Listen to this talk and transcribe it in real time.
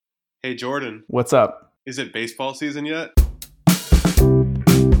Hey Jordan, What's up? is it baseball season yet?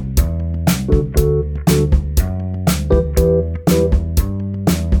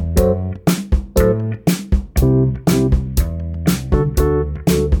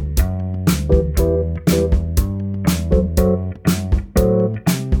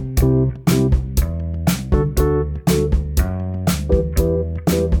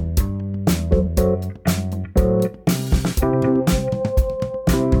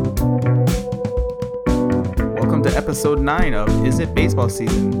 Welcome to episode 9 of Is It Baseball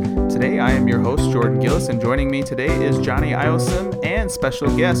Season? Today I am your host, Jordan Gillis, and joining me today is Johnny Iosim and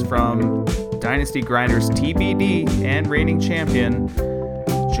special guest from Dynasty Grinders TBD and reigning champion,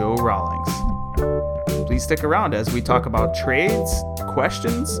 Joe Rawlings. Please stick around as we talk about trades,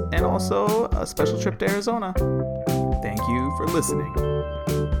 questions, and also a special trip to Arizona. Thank you for listening.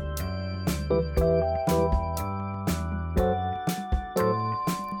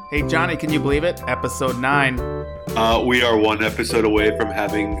 Hey Johnny, can you believe it? Episode 9. We are one episode away from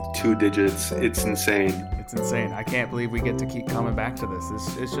having 2 digits. It's insane. It's insane. I can't believe we get to keep coming back to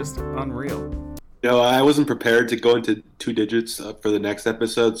this. It's just unreal. No, I wasn't prepared to go into 2 digits for the next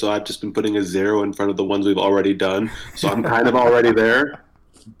episode, so I've just been putting a 0 in front of the ones we've already done. So I'm kind of already there,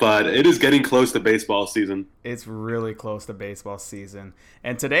 but it is getting close to baseball season. It's really close to baseball season.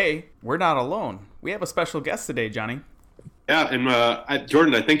 And today, we're not alone. We have a special guest today, Johnny. Yeah, and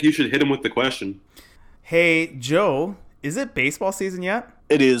Jordan, I think you should hit him with the question. Hey, Joe, is it baseball season yet?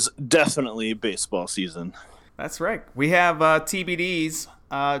 It is definitely baseball season. That's right. We have TBD's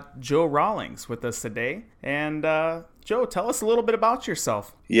Joe Rawlings with us today. And Joe, tell us a little bit about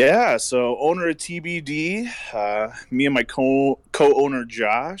yourself. Yeah, so owner of TBD, me and my co-owner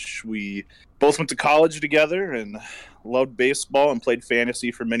Josh, we both went to college together and loved baseball and played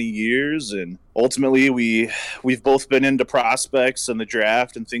fantasy for many years. And ultimately, we've both been into prospects and the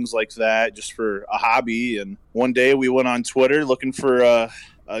draft and things like that just for a hobby. And one day we went on Twitter looking for a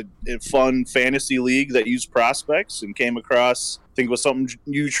fun fantasy league that used prospects and came across, I think it was something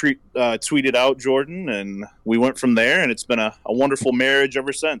you tweeted out, Jordan, and we went from there, and it's been a wonderful marriage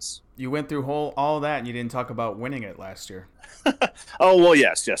ever since. You went through all that, and you didn't talk about winning it last year. Oh, well,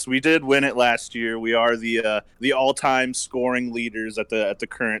 yes, we did win it last year. We are the all-time scoring leaders at the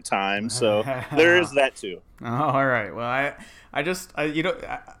current time, so there is that too. Oh, all right. Well,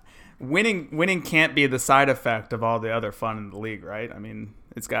 winning can't be the side effect of all the other fun in the league, right? I mean,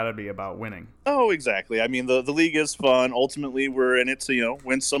 it's got to be about winning. Oh, exactly. I mean, the league is fun. Ultimately, we're in it to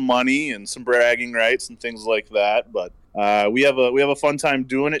win some money and some bragging rights and things like that. But we have a fun time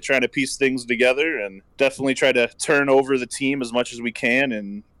doing it, trying to piece things together, and definitely try to turn over the team as much as we can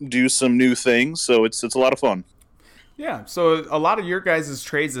and do some new things. So it's a lot of fun. Yeah, so a lot of your guys'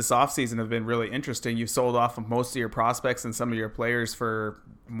 trades this offseason have been really interesting. You've sold off of most of your prospects and some of your players for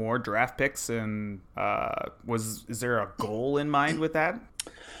more draft picks. And is there a goal in mind with that?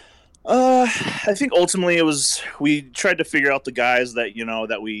 I think ultimately we tried to figure out the guys that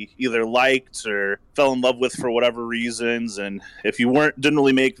that we either liked or fell in love with for whatever reasons, and if you didn't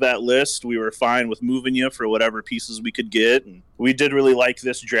really make that list, we were fine with moving you for whatever pieces we could get. And we did really like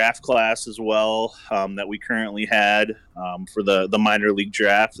this draft class as well that we currently had for the minor league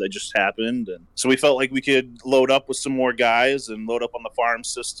draft that just happened, and so we felt like we could load up with some more guys and load up on the farm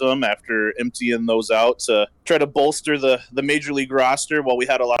system after emptying those out to try to bolster the major league roster while we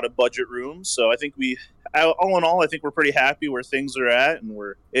had a lot of budget room. So I think all in all, I think we're pretty happy where things are at, and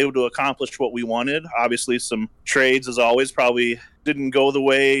we're able to accomplish what we wanted. Obviously, some trades, as always, probably didn't go the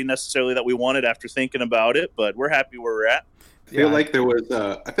way necessarily that we wanted after thinking about it, but we're happy where we're at. I feel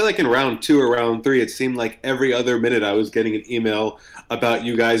like in round 2 or round 3, it seemed like every other minute I was getting an email about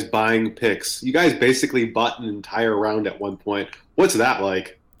you guys buying picks. You guys basically bought an entire round at one point. What's that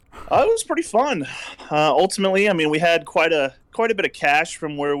like? It was pretty fun. Ultimately, I mean, we had quite a bit of cash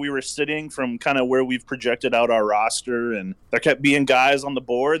from where we were sitting, from kind of where we've projected out our roster, and there kept being guys on the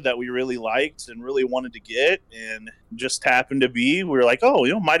board that we really liked and really wanted to get, and just happened to be, we were like,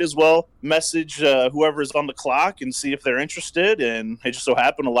 might as well message whoever's on the clock and see if they're interested. And it just so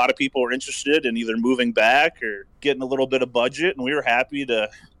happened a lot of people were interested in either moving back or getting a little bit of budget, and we were happy to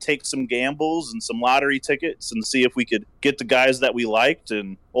take some gambles and some lottery tickets and see if we could get the guys that we liked,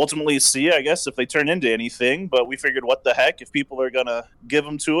 and ultimately see, I guess, if they turn into anything. But we figured, what the heck, if people are gonna give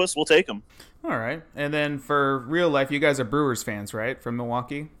them to us, we'll take them. All right. And then for real life, you guys are Brewers fans, right? From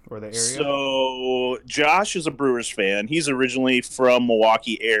Milwaukee or the area? So Josh is a Brewers fan. He's originally from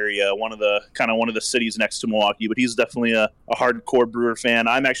Milwaukee area, one of the cities next to Milwaukee, but he's definitely a hardcore Brewer fan.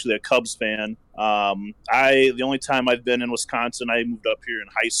 I'm actually a Cubs fan. The only time I've been in Wisconsin, I moved up here in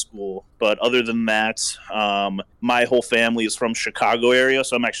high school. But other than that, my whole family is from Chicago area,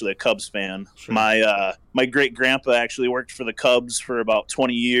 so I'm actually a Cubs fan. Sure. My great grandpa actually worked for the Cubs for about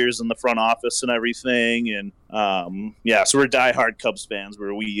 20 years in the front office and everything, and so we're diehard Cubs fans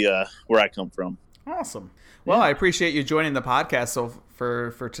where I come from. Awesome. Well, I appreciate you joining the podcast. So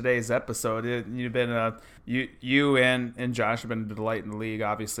for today's episode, you've been you and Josh have been a delight in the league.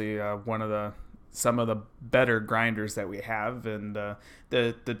 Obviously, some of the better grinders that we have, and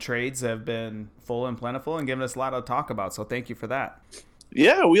the trades have been full and plentiful and given us a lot to talk about. So thank you for that.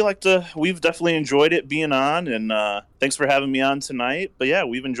 Yeah, we've definitely enjoyed it being on, and thanks for having me on tonight. But yeah,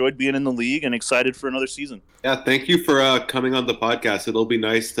 we've enjoyed being in the league and excited for another season. Yeah, thank you for coming on the podcast. It'll be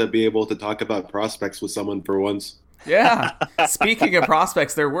nice to be able to talk about prospects with someone for once. Yeah. Speaking of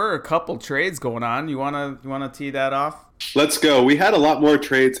prospects, there were a couple trades going on. You wanna tee that off? Let's go. We had a lot more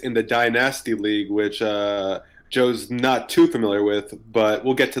trades in the Dynasty League, which Joe's not too familiar with, but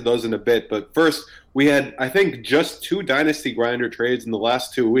we'll get to those in a bit. But first, we had, I think, just 2 Dynasty Grinder trades in the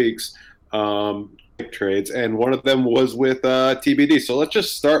last 2 weeks, trades, and one of them was with TBD. So let's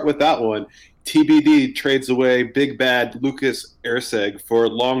just start with that one. TBD trades away Big Bad Lucas Erceg for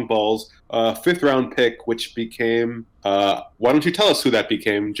long balls, 5th-round pick, which became why don't you tell us who that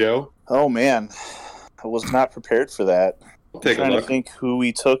became, Joe? Oh, man. I was not prepared for that. Take I'm trying to think who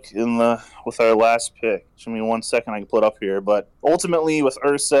we took with our last pick. Give me 1 second, I can pull it up here. But ultimately, with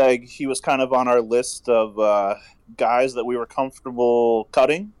Erceg, he was kind of on our list of guys that we were comfortable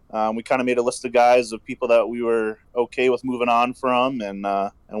cutting. We kind of made a list of guys of people that we were okay with moving on from, and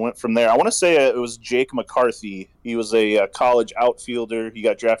went from there. I want to say it was Jake McCarthy. He was a college outfielder. He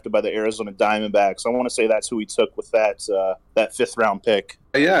got drafted by the Arizona Diamondbacks. I want to say that's who we took with that 5th-round pick.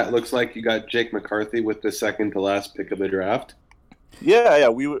 Yeah, it looks like you got Jake McCarthy with the second to last pick of the draft. Yeah.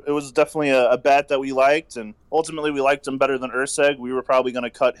 It was definitely a bat that we liked, and ultimately we liked him better than Erceg. We were probably going to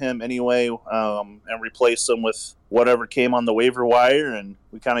cut him anyway and replace him with whatever came on the waiver wire, and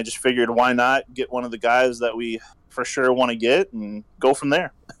we kind of just figured why not get one of the guys that we for sure want to get and go from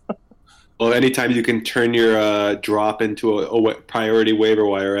there. Well, anytime you can turn your drop into a priority waiver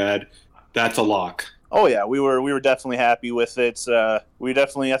wire ad, that's a lock. Oh yeah, we were definitely happy with it. I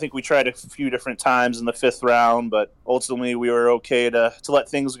think we tried a few different times in the 5th round, but ultimately we were okay to let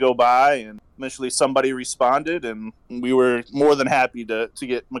things go by, and eventually somebody responded, and we were more than happy to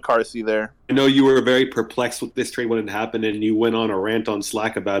get McCarthy there. I know you were very perplexed with this trade when it happened, and you went on a rant on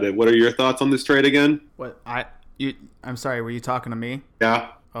Slack about it. What are your thoughts on this trade again? I'm sorry, were you talking to me?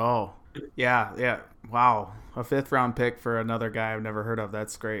 Yeah. Oh, yeah. Wow. A 5th-round pick for another guy I've never heard of.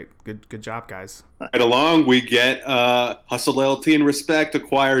 That's great. Good job, guys. Right along, we get Hustle, Loyalty, and Respect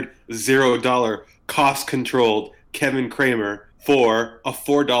acquired $0 cost-controlled Kevin Kramer for a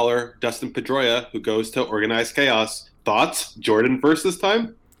 $4 Dustin Pedroia, who goes to Organized Chaos. Thoughts? Jordan first this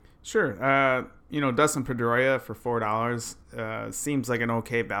time? Sure. Dustin Pedroia for $4 seems like an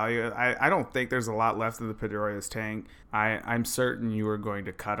okay value. I don't think there's a lot left of the Pedroia's tank. I'm certain you are going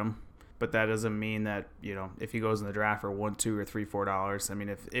to cut him. But that doesn't mean that, if he goes in the draft for $1, $2, or $3, $4. I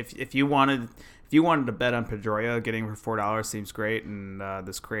mean, if you wanted to bet on Pedroia, getting him for $4 seems great. And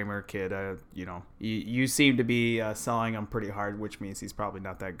this Kramer kid, you seem to be selling him pretty hard, which means he's probably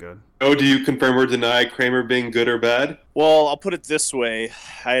not that good. Oh, do you confirm or deny Kramer being good or bad? Well, I'll put it this way: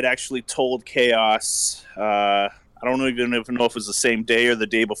 I had actually told Chaos. I don't even know if it was the same day or the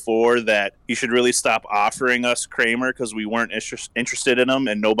day before that he should really stop offering us Kramer because we weren't interested in him,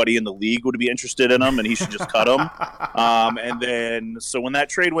 and nobody in the league would be interested in him, and he should just cut him. And then, so when that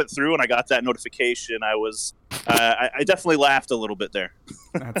trade went through and I got that notification, I definitely laughed a little bit there.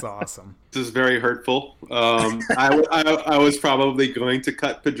 That's awesome. This is very hurtful. I was probably going to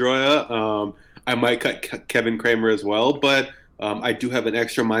cut Pedroia. I might cut Kevin Kramer as well, but I do have an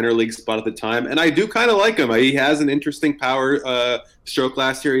extra minor league spot at the time, and I do kind of like him. He has an interesting power stroke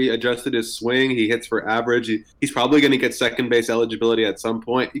last year. He adjusted his swing. He hits for average. He's probably going to get second base eligibility at some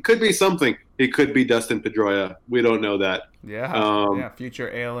point. He could be something. He could be Dustin Pedroia. We don't know that. Yeah,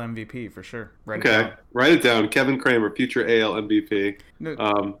 future AL MVP for sure. Write it down. Kevin Kramer, future AL MVP.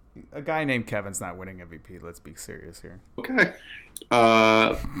 No, a guy named Kevin's not winning MVP. Let's be serious here. Okay.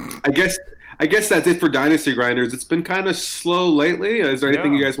 I guess that's it for Dynasty Grinders. It's been kind of slow lately. Is there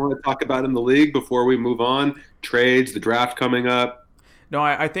anything you guys want to talk about in the league before we move on? Trades, the draft coming up? No,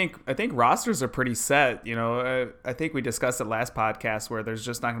 I think rosters are pretty set. You know, I think we discussed it last podcast where there's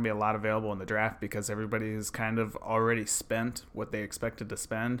just not going to be a lot available in the draft because everybody has kind of already spent what they expected to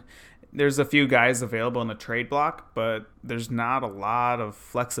spend. There's a few guys available in the trade block, but there's not a lot of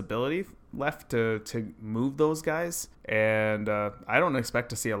flexibility left to move those guys. And I don't expect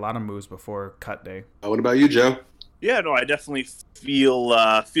to see a lot of moves before cut day. What about you, Joe? Yeah, no, I definitely feel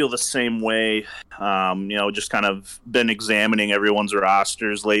the same way. Just kind of been examining everyone's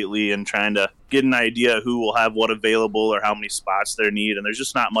rosters lately and trying to get an idea who will have what available or how many spots they need. And there's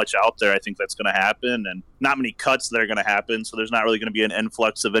just not much out there, I think, that's going to happen, and not many cuts that are going to happen. So there's not really going to be an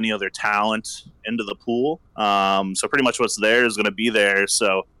influx of any other talent into the pool. So pretty much what's there is going to be there.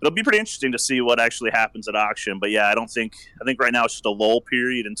 So it'll be pretty interesting to see what actually happens at auction. But yeah, I think right now it's just a lull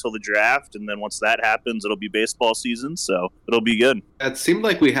period until the draft, and then once that happens, it'll be baseball season. So it'll be good. It seemed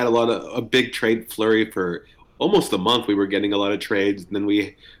like we had a big trade flurry for almost a month. We were getting a lot of trades, and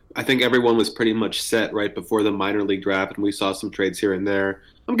then I think everyone was pretty much set right before the minor league draft, and we saw some trades here and there.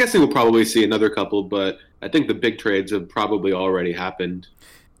 I'm guessing we'll probably see another couple, but I think the big trades have probably already happened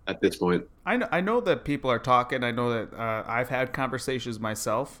at this point. I know that people are talking. I know that I've had conversations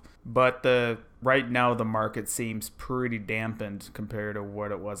myself, but right now the market seems pretty dampened compared to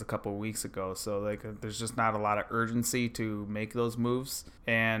what it was a couple of weeks ago. So there's just not a lot of urgency to make those moves,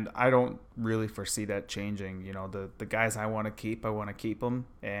 and I don't really foresee that changing. You know, the guys I want to keep them,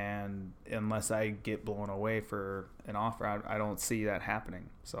 and unless I get blown away for an offer, I don't see that happening.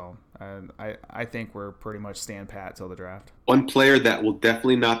 So I think we're pretty much stand pat till the draft. One player that will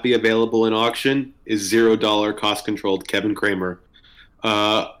definitely not be available in auction is $0 cost-controlled Kevin Kramer.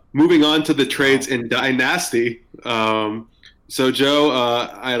 Moving on to the trades in Dynasty. So, Joe,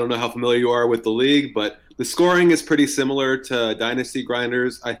 I don't know how familiar you are with the league, but the scoring is pretty similar to Dynasty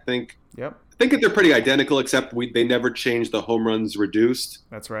Grinders, I think. Yep. I think that they're pretty identical, except they never changed the home runs reduced.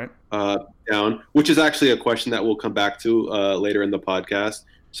 That's right. Down, which is actually a question that we'll come back to later in the podcast.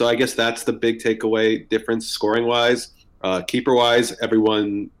 So I guess that's the big takeaway difference scoring-wise. Keeper-wise,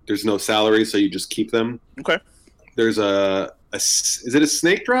 there's no salary, so you just keep them. Okay. There's is it a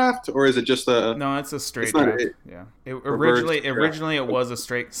snake draft or is it just a? No, it's a straight draft. Yeah. Originally it was a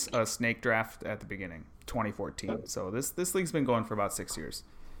snake draft at the beginning, 2014. So this league's been going for about 6 years.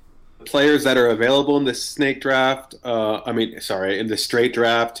 Players that are available in the snake draft. In the straight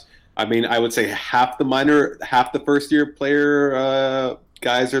draft. I mean, I would say half the first year player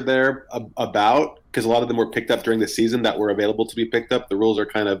guys are there because a lot of them were picked up during the season that were available to be picked up. The rules are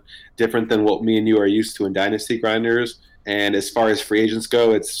kind of different than what me and you are used to in Dynasty Grinders. And as far as free agents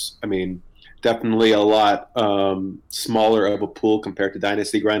go, it's, definitely a lot smaller of a pool compared to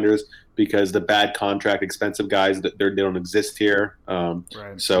Dynasty Grinders because the bad contract, expensive guys, they don't exist here. Right.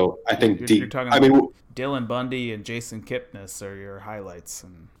 So I think you're talking about Dylan Bundy and Jason Kipnis are your highlights.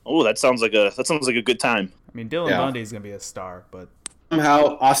 And that sounds like a good time. Dylan Bundy is going to be a star, but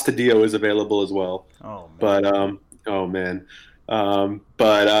somehow Astudillo is available as well. Oh man.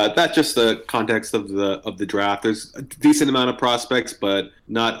 But that's just the context of the draft. There's a decent amount of prospects, but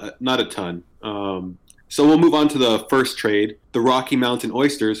not a ton. So we'll move on to the first trade. The Rocky Mountain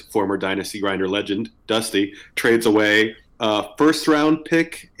Oysters, former Dynasty Grinder legend Dusty, trades away a first-round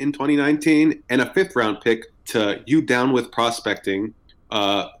pick in 2019 and a fifth-round pick to You Down With Prospecting.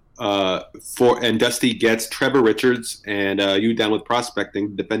 And Dusty gets Trevor Richards, and You Down With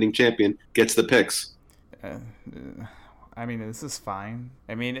Prospecting, defending champion, gets the picks. This is fine.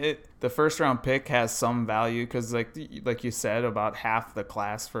 The first round pick has some value because, like you said, about half the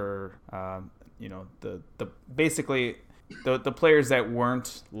class for the players that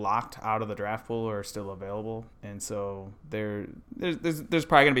weren't locked out of the draft pool are still available, and so there's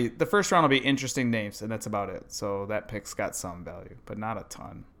probably gonna be the first round will be interesting names, and that's about it. So that pick's got some value, but not a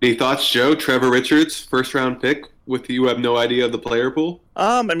ton. Any thoughts, Joe? Trevor Richards, first round pick. With you have no idea of the player pool?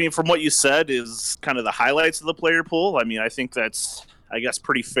 From what you said is kind of the highlights of the player pool. I think that's,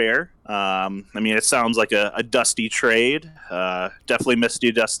 pretty fair. It sounds like a Dusty trade. Definitely missed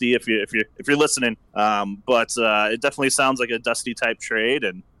you, Dusty, if you're listening. But it definitely sounds like a Dusty type trade.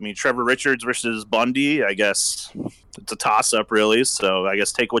 And Trevor Richards versus Bundy, I guess it's a toss up, really. So I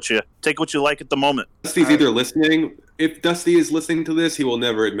guess take what you like at the moment. Dusty's either listening. If Dusty is listening to this, he will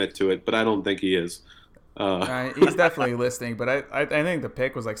never admit to it, but I don't think he is. He's definitely listening, but I think the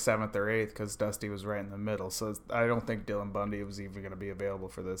pick was like 7th or 8th because Dusty was right in the middle. So I don't think Dylan Bundy was even going to be available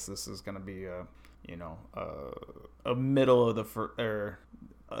for this. This is going to be a middle of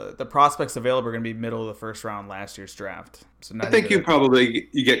the prospects available are going to be middle of the first round last year's draft. So I think you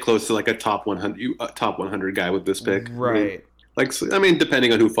get close to like a top 100 guy with this pick, right?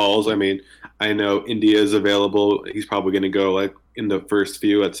 Depending on who falls. I know India is available. He's probably going to go like in the first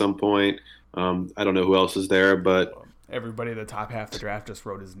few at some point. I don't know who else is there, but everybody in the top half of the draft just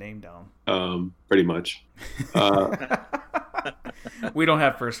wrote his name down. Pretty much. We don't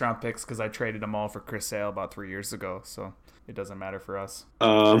have first round picks because I traded them all for Chris Sale about 3 years ago, so it doesn't matter for us.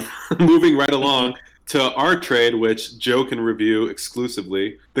 Moving right along to our trade, which Joe can review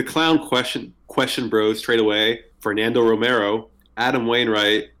exclusively. The Clown Question Bros trade away Fernando Romero, Adam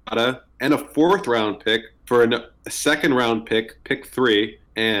Wainwright, and a 4th round pick for a 2nd round pick, pick 3,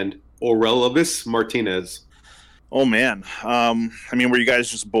 and Orelvis Martinez. Oh man, I mean, were you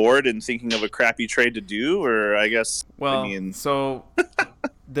guys just bored and thinking of a crappy trade to do, or I guess? Well, I mean, so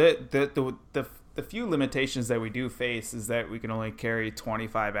the few limitations that we do face is that we can only carry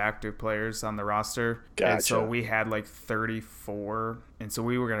 25 active players on the roster. Gotcha. And so we had like 34, and so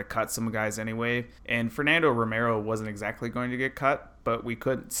we were going to cut some guys anyway. And Fernando Romero wasn't exactly going to get cut, but we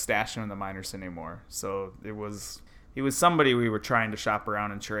couldn't stash him in the minors anymore. So he was somebody we were trying to shop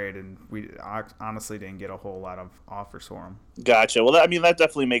around and trade, and we honestly didn't get a whole lot of offers for him. Gotcha. Well, I mean, that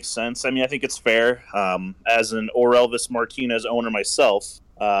definitely makes sense. I mean, I think it's fair. As an Orelvis Martinez owner myself,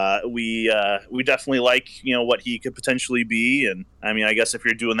 we definitely like, what he could potentially be. And I mean, I guess if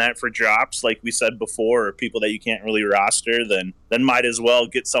you're doing that for drops, like we said before, or people that you can't really roster, then might as well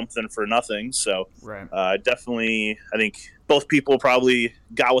get something for nothing. So right. Definitely, I think both people probably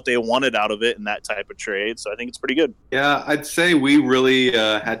got what they wanted out of it in that type of trade. So I think it's pretty good. Yeah, I'd say we really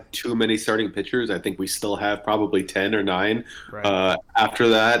had too many starting pitchers. I think we still have probably 10 or 9 right. After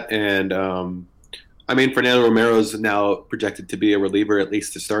that. And I mean, Fernando Romero is now projected to be a reliever at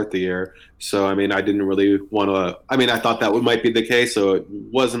least to start the year. So, I mean, I didn't really want to – I mean, I thought that might be the case, so it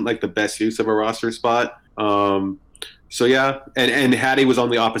wasn't like the best use of a roster spot. So, yeah, and Hattie was on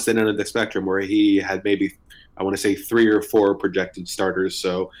the opposite end of the spectrum where he had maybe – I want to say 3 or 4 projected starters.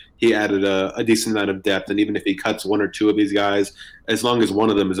 So he added a decent amount of depth. And even if he cuts 1 or 2 of these guys, as long as one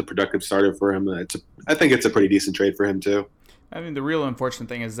of them is a productive starter for him, I think it's a pretty decent trade for him too. I mean, the real unfortunate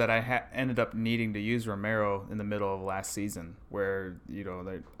thing is that I ended up needing to use Romero in the middle of last season where,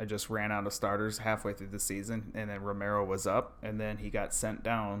 I just ran out of starters halfway through the season, and then Romero was up, and then he got sent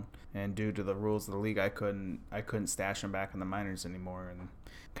down, and due to the rules of the league, I couldn't stash him back in the minors anymore, and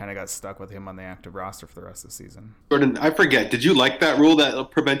kind of got stuck with him on the active roster for the rest of the season. Jordan, I forget, did you like that rule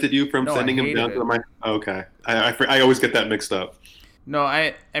that prevented you from sending him down to the minors? Okay. I always get that mixed up. No,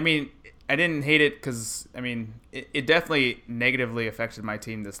 I mean, I didn't hate it because, I mean, it definitely negatively affected my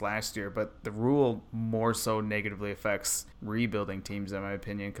team this last year, but the rule more so negatively affects rebuilding teams, in my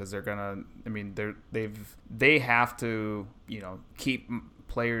opinion, because they're gonna, I mean, they have to, keep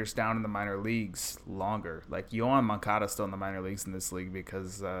players down in the minor leagues longer. Like Yohan Moncada's still in the minor leagues in this league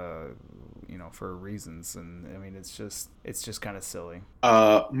because, for reasons, and I mean, it's just kind of silly.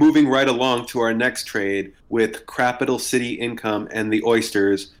 Moving right along to our next trade with Capital City Income and the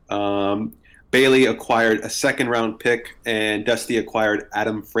Oysters. Bailey acquired a 2nd round pick, and Dusty acquired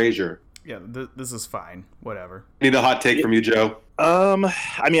Adam Frazier. Yeah, this is fine. Whatever. Need a hot take from you, Joe? I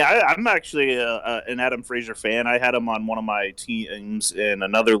mean, I'm actually an Adam Frazier fan. I had him on one of my teams in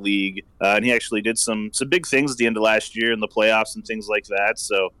another league, and he actually did some big things at the end of last year in the playoffs and things like that.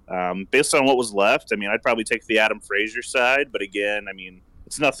 So based on what was left, I mean, I'd probably take the Adam Frazier side. But again, I mean,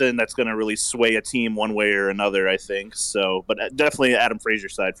 it's nothing that's going to really sway a team one way or another, I think. So, but definitely Adam Frazier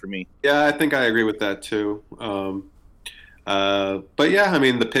side for me. Yeah, I think I agree with that too. But yeah, I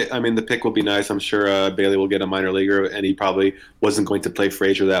mean the pick will be nice. I'm sure Bailey will get a minor leaguer, and he probably wasn't going to play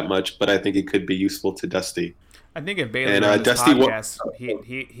Frazier that much, but I think it could be useful to Dusty. I think if Bailey on this podcast,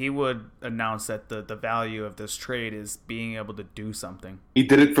 he would announce that the value of this trade is being able to do something. He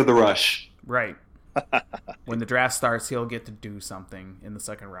did it for the rush. Right. When the draft starts, he'll get to do something in the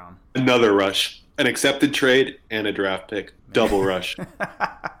 2nd round. Another rush. An accepted trade and a draft pick. Double rush.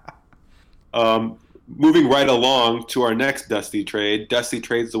 Moving right along to our next Dusty trade. Dusty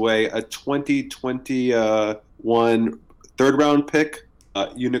trades away a 2021 3rd round pick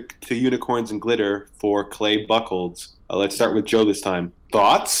to Unicorns and Glitter for Clay Buchholz. Let's start with Joe this time.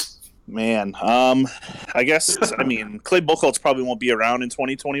 Thoughts? Man, I guess, I mean, Clay Buchholz probably won't be around in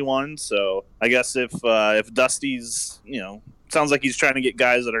 2021, so I guess if Dusty's, sounds like he's trying to get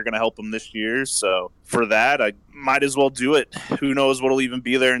guys that are going to help him this year, so for that, I might as well do it. Who knows what'll even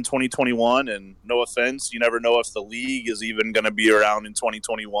be there in 2021, and no offense, you never know if the league is even going to be around in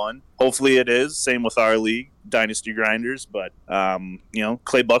 2021. Hopefully it is, same with our league, Dynasty Grinders, but,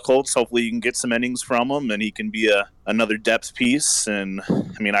 Clay Buchholz, hopefully you can get some innings from him, and he can be another depth piece, and,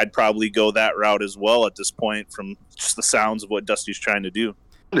 I mean, I'd probably go that route as well at this point from just the sounds of what Dusty's trying to do.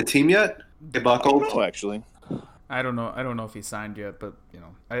 On a team yet? Hey, Buchholz? No, actually. I don't know. I don't know if he signed yet, but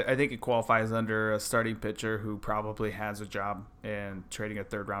I think it qualifies under a starting pitcher who probably has a job, and trading a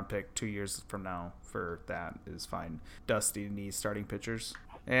 3rd-round pick 2 years from now for that is fine. Dusty needs starting pitchers,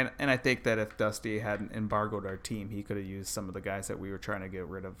 and I think that if Dusty hadn't embargoed our team, he could have used some of the guys that we were trying to get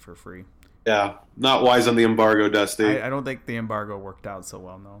rid of for free. Yeah, not wise on the embargo, Dusty. I don't think the embargo worked out so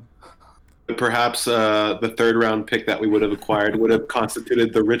well, no. But perhaps the 3rd-round pick that we would have acquired would have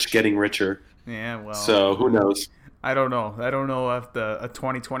constituted the rich getting richer. Yeah, well. So who knows? I don't know. I don't know if a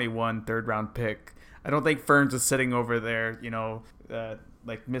 2021 3rd-round pick. I don't think Ferns is sitting over there,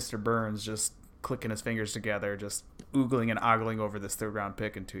 like Mr. Burns, just clicking his fingers together, just oogling and ogling over this 3rd-round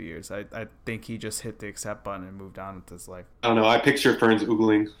pick in 2 years. I think he just hit the accept button and moved on with his life. I don't know. I picture Ferns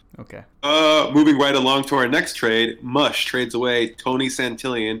oogling. Okay. Moving right along to our next trade, Mush trades away Tony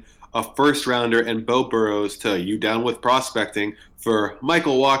Santillan, a 1st-rounder, and Bo Burrows to You Down With Prospecting for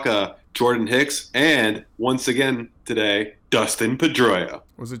Michael Wacha, Jordan Hicks, and once again today, Dustin Pedroia.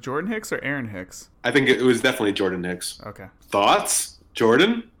 Was it Jordan Hicks or Aaron Hicks? I think it was definitely Jordan Hicks. Okay. Thoughts,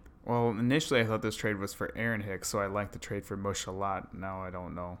 Jordan? Well, initially I thought this trade was for Aaron Hicks, so I liked the trade for Mush a lot. Now I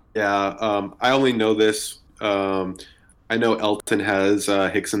don't know. Yeah, I only know this. I know Elton has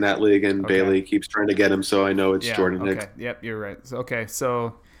Hicks in that league, and Okay. Bailey keeps trying to get him, so I know it's Jordan Hicks. Okay, yep, you're right.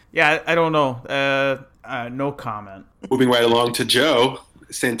 So yeah, I don't know. No comment. Moving right along to Joe,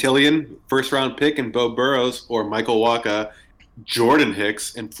 Santillan, 1st-round pick, and Bo Burrows, or Michael Wacha, Jordan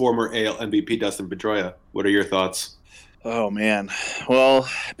Hicks, and former AL MVP Dustin Pedroia. What are your thoughts? Oh, man. Well,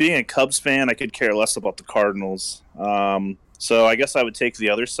 being a Cubs fan, I could care less about the Cardinals. So I guess I would take the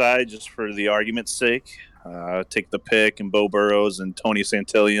other side just for the argument's sake. Take the pick and Bo Burrows and Tony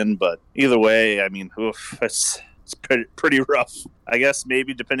Santillan. But either way, I mean, it's pretty rough. I guess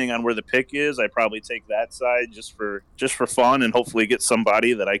maybe depending on where the pick is, I probably take that side just for fun and hopefully get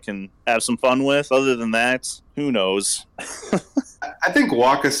somebody that I can have some fun with. Other than that, who knows? I think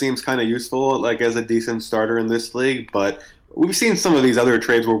Wacha seems kind of useful, like as a decent starter in this league, but we've seen some of these other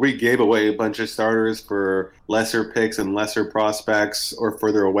trades where we gave away a bunch of starters for lesser picks and lesser prospects or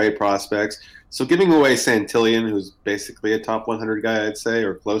further away prospects. So giving away Santillan, who's basically a top 100 guy, I'd say,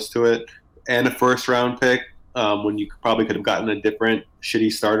 or close to it, and a 1st-round pick, when you probably could have gotten a different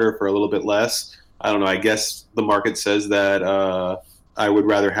shitty starter for a little bit less. I don't know. I guess the market says that I would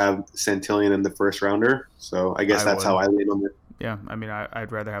rather have Santillan in the 1st-rounder. So I guess that's how I lean on it. Yeah, I mean,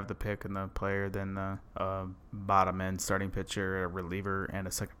 I'd rather have the pick and the player than the bottom-end starting pitcher, a reliever, and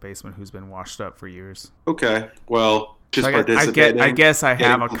a second baseman who's been washed up for years. Okay. Well, just so participating. I guess I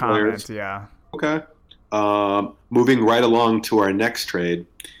have a players. comment, yeah. Okay. Moving right along to our next trade.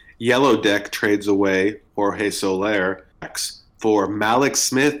 Yellow Deck trades away Jorge Soler for Malik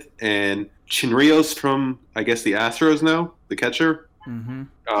Smith and Chinrios from, I guess, the Astros now, the catcher. Mm-hmm.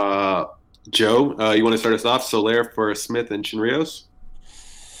 Joe, you want to start us off? Soler for Smith and Chinrios?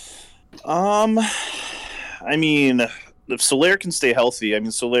 I mean, if Soler can stay healthy, I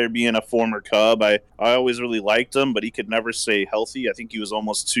mean, Soler being a former Cub, I always really liked him, but he could never stay healthy. I think he was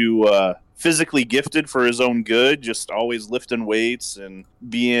almost too physically gifted for his own good, just always lifting weights and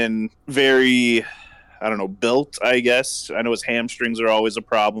being very, I don't know, built, I guess. I know his hamstrings are always a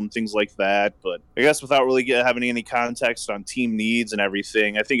problem, things like that. But I guess without really having any context on team needs and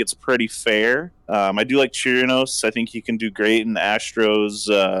everything, I think it's pretty fair. I do like Chirinos. I think he can do great in the Astros,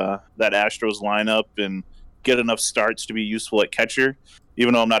 that Astros lineup, and get enough starts to be useful at catcher,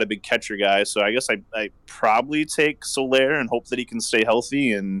 even though I'm not a big catcher guy. So I guess I probably take Soler and hope that he can stay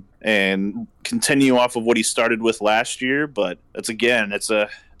healthy and continue off of what he started with last year. But it's a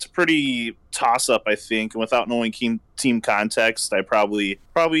pretty toss-up, I think. And without knowing team context, I probably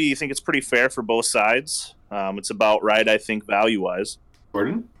think it's pretty fair for both sides. It's about right, I think, value-wise.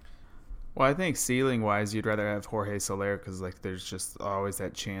 Gordon? Well, I think ceiling-wise, you'd rather have Jorge Soler because, like, there's just always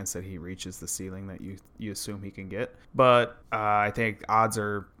that chance that he reaches the ceiling that you assume he can get. But I think odds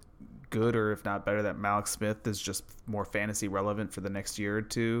are good, or if not better, that Malik Smith is just more fantasy relevant for the next year or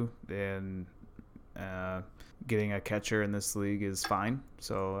two. And getting a catcher in this league is fine.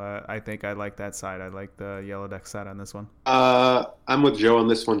 So I think I like that side. I like the Yellow Deck side on this one. I'm with Joe on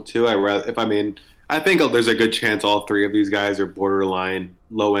this one, too. I think there's a good chance all three of these guys are borderline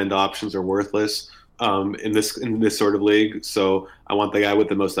low-end options or worthless in this sort of league. So I want the guy with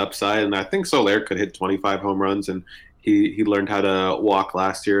the most upside, and I think Soler could hit 25 home runs, and he learned how to walk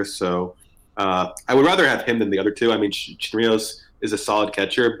last year. So I would rather have him than the other two. I mean, Chinrios is a solid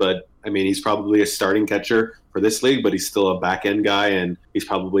catcher, but I mean, he's probably a starting catcher for this league, but he's still a back-end guy, and he's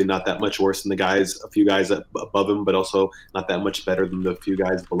probably not that much worse than a few guys above him, but also not that much better than the few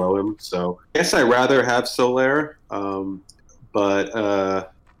guys below him. So I guess I'd rather have Soler, but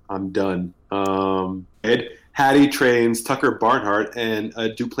I'm done. Ed, Hattie trains Tucker Barnhart and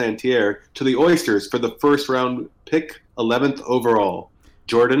Duplantier to the Oysters for the first round pick, 11th overall.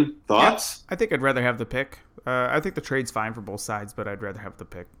 Jordan, thoughts? Yeah, I think I'd rather have the pick. I think the trade's fine for both sides, but I'd rather have the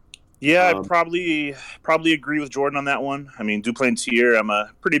pick. Yeah, I'd probably agree with Jordan on that one. I mean, Duplantier, I'm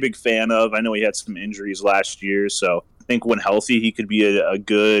a pretty big fan of. I know he had some injuries last year, so I think when healthy, he could be a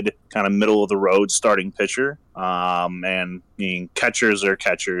good kind of middle of the road starting pitcher. And I mean, catchers are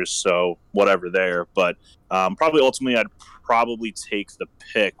catchers, so whatever there. But probably ultimately, I'd probably take the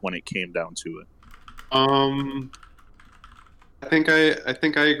pick when it came down to it. I think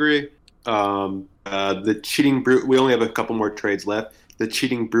I agree. The cheating brew. We only have a couple more trades left. The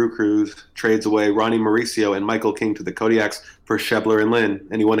cheating Brew Crews trades away Ronnie Mauricio and Michael King to the Kodiaks for Schebler and Lynn.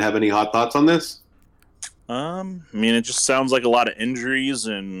 Anyone have any hot thoughts on this? I mean, it just sounds like a lot of injuries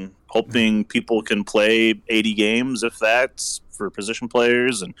and hoping people can play 80 games, if that's for position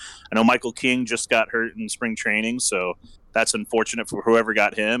players. And I know Michael King just got hurt in spring training, so that's unfortunate for whoever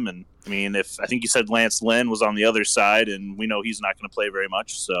got him. And I mean, I think you said Lance Lynn was on the other side, and we know he's not going to play very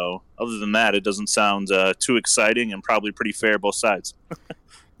much. So other than that, it doesn't sound too exciting and probably pretty fair both sides.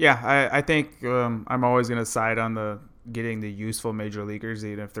 Yeah, I think I'm always going to side on the getting the useful major leaguers,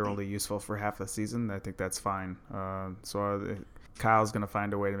 even if they're only useful for half the season. I think that's fine. Kyle's going to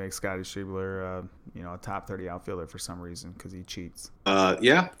find a way to make Scotty Schebler, a top 30 outfielder for some reason because he cheats.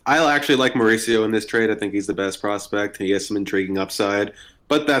 Yeah, I actually like Mauricio in this trade. I think he's the best prospect. He has some intriguing upside.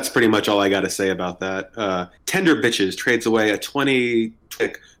 But that's pretty much all I got to say about that. Tender Bitches trades away a 20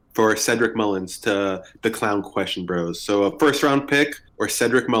 pick for Cedric Mullins to the Clown Question Bros. So a first-round pick or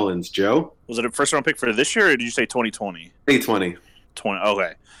Cedric Mullins. Joe? Was it a first-round pick for this year, or did you say 2020? 2020. 20.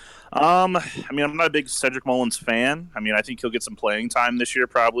 Okay. I mean, I'm not a big Cedric Mullins fan. I mean, I think he'll get some playing time this year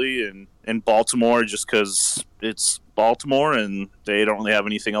probably in Baltimore just because it's Baltimore and they don't really have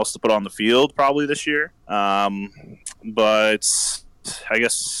anything else to put on the field probably this year. But I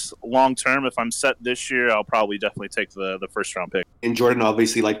guess long term, if I'm set this year, I'll probably definitely take the first round pick. And Jordan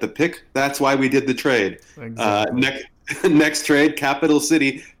obviously liked the pick. That's why we did the trade. Exactly. Next trade, Capital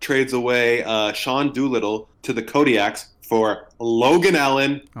City trades away Sean Doolittle to the Kodiaks for Logan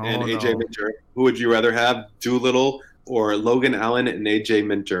Allen and AJ Minter. Who would you rather have, Doolittle or Logan Allen and AJ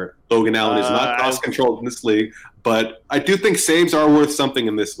Minter? Logan Allen is not cross-controlled in this league, but I do think saves are worth something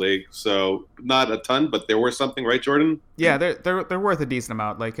in this league. So not a ton, but they're worth something, right, Jordan? Yeah, they're worth a decent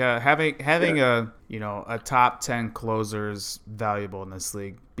amount. Like having a top 10 closer is valuable in this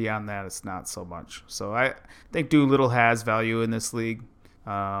league. Beyond that, it's not so much. So I think Doolittle has value in this league.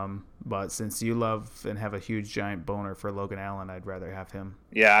 But since you love and have a huge giant boner for Logan Allen, I'd rather have him.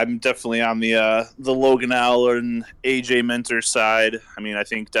 Yeah, I'm definitely on the Logan Allen, AJ Minter side. I mean, I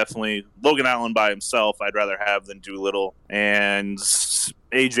think definitely Logan Allen by himself I'd rather have than Doolittle. And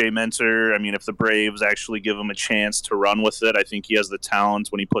AJ Minter, I mean, if the Braves actually give him a chance to run with it, I think he has the talent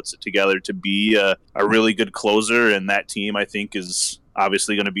when he puts it together to be a really good closer. And that team, I think, is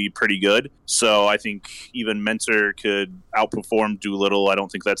obviously going to be pretty good. So I think even Minter could outperform Doolittle. I don't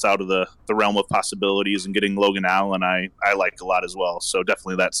think that's out of the realm of possibilities. And getting Logan Allen, I like a lot as well. So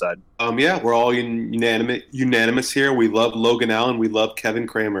definitely that side. Yeah, we're all unanimous here. We love Logan Allen. We love Kevin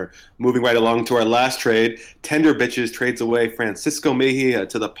Kramer. Moving right along to our last trade, Tender Bitches trades away Francisco Mejia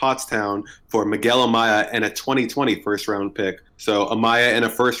to the Pottstown for Miguel Amaya and a 2020 first-round pick. So Amaya and a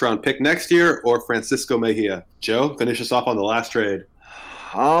first-round pick next year or Francisco Mejia? Joe, finish us off on the last trade.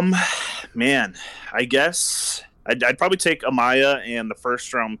 Man, I guess I'd probably take Amaya and the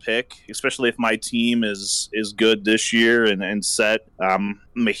first round pick, especially if my team is good this year and set.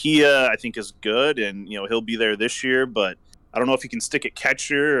 Mejia, I think, is good, and he'll be there this year, but I don't know if he can stick at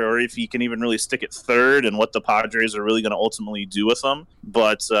catcher or if he can even really stick at third, and what the Padres are really going to ultimately do with him.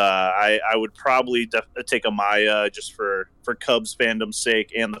 But I would probably take Amaya just for Cubs fandom's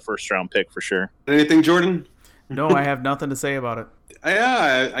sake and the first round pick for sure. Anything, Jordan? No, I have nothing to say about it.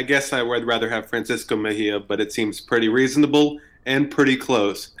 Yeah, I guess I would rather have Francisco Mejia, but it seems pretty reasonable and pretty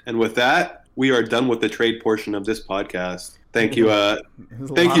close. And with that, we are done with the trade portion of this podcast. Thank you,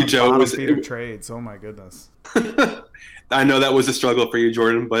 Joe. Trades. Oh my goodness. I know that was a struggle for you,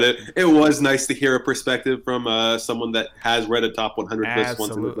 Jordan, but it was nice to hear a perspective from someone that has read a top 100 list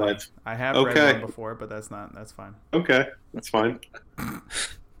once in his life. I have read one before, but that's fine. Okay, that's fine.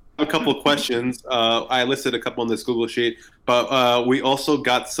 A couple of questions. I listed a couple on this Google sheet, but we also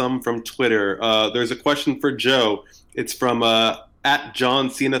got some from Twitter. There's a question for Joe. It's from at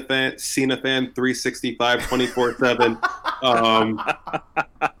John Cena fan 365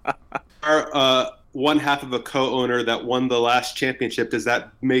 24/7. One half of a co-owner that won the last championship, does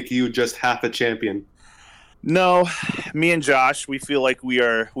that make you just half a champion? No, me and Josh, we feel like we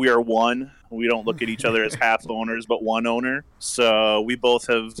are one. We don't look at each other as half owners, but one owner. So we both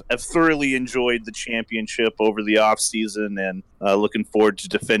have thoroughly enjoyed the championship over the off season, and looking forward to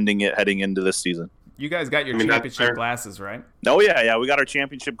defending it heading into this season. You guys got your championship glasses, right? Oh yeah, we got our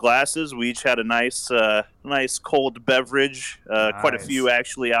championship glasses. We each had a nice cold beverage, Nice. quite a few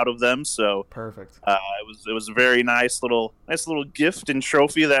actually out of them. So Perfect. it was a very nice little gift and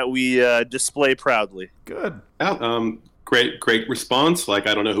trophy that we display proudly. Good. Yeah, great response. Like,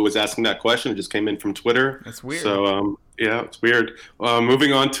 I don't know who was asking that question. It just came in from Twitter. That's weird. So, yeah, it's weird.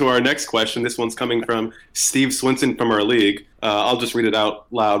 Moving on to our next question. This one's coming from Steve Swinson from our league. I'll just read it out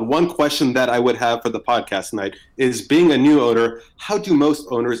loud. One question that I would have for the podcast tonight is, being a new owner, how do most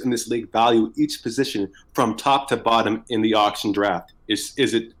owners in this league value each position from top to bottom in the auction draft? Is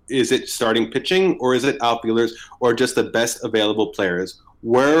it starting pitching, or is it outfielders, or just the best available players?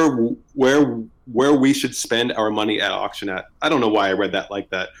 Where we should spend our money at auction at? I don't know why I read that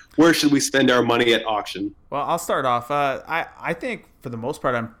like that. Where should we spend our money at auction? Well, I'll start off. I think for the most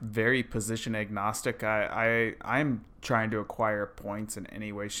part, I'm very position agnostic. I'm trying to acquire points in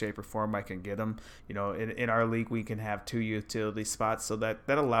any way, shape, or form I can get them. You know, in our league, we can have 2 utility spots, so that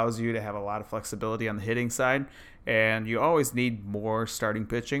allows you to have a lot of flexibility on the hitting side. And you always need more starting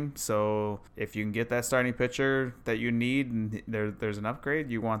pitching. So if you can get that starting pitcher that you need, and there's an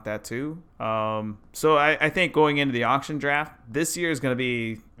upgrade, you want that too. So I think going into the auction draft, this year is going to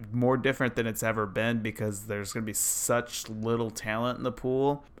be more different than it's ever been, because there's going to be such little talent in the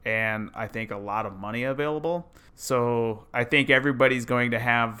pool, and I think a lot of money available. So I think everybody's going to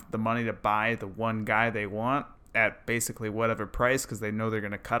have the money to buy the one guy they want at basically whatever price, because they know they're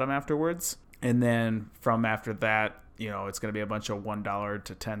going to cut him afterwards. And then from after that, you know, it's going to be a bunch of $1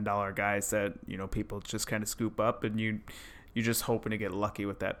 to $10 guys that, you know, people just kind of scoop up, and you're just hoping to get lucky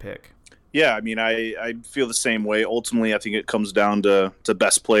with that pick. Yeah, I mean, I feel the same way. Ultimately, I think it comes down to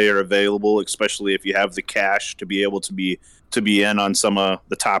best player available, especially if you have the cash to be able to be in on some of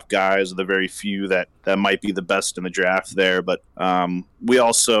the top guys, or the very few that might be the best in the draft there. But we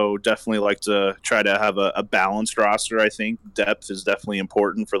also definitely like to try to have a balanced roster. I think depth is definitely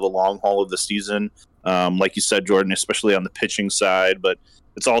important for the long haul of the season. Like you said, Jordan, especially on the pitching side, but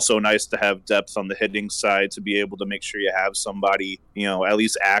it's also nice to have depth on the hitting side to be able to make sure you have somebody, you know, at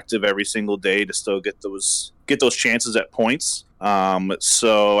least active every single day to still get those chances at points.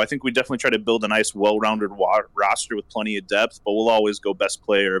 So I think we definitely try to build a nice, well-rounded roster with plenty of depth, but we'll always go best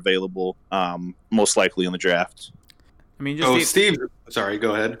player available, most likely in the draft. I mean, Steve, sorry,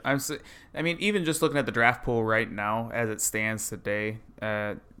 go ahead. I mean, even just looking at the draft pool right now as it stands today,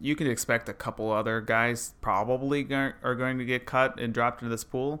 you can expect a couple other guys probably are going to get cut and dropped into this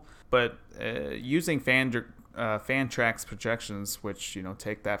pool. But using Fantrax projections, which, you know,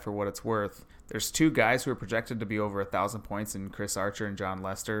 take that for what it's worth, there's 2 guys who are projected to be over 1,000 points in Chris Archer and John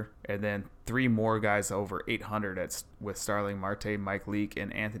Lester, and then 3 more guys over 800 with Starling Marte, Mike Leake,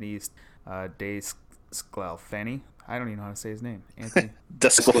 and Anthony Desclafani. I don't even know how to say his name. Anthony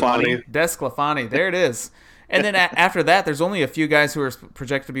Desclafani. There it is. And then after that, there's only a few guys who are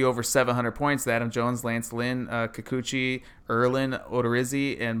projected to be over 700 points: Adam Jones, Lance Lynn, Kikuchi, Erlin,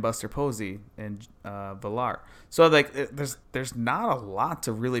 Odorizzi, and Buster Posey, and Villar. So like, there's not a lot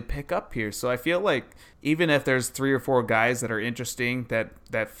to really pick up here. So I feel like even if there's 3 or 4 guys that are interesting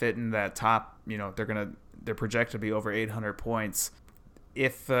that fit in that top, you know, they're projected to be over 800 points.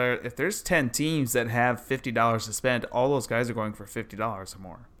 If there's 10 teams that have $50 to spend, all those guys are going for $50 or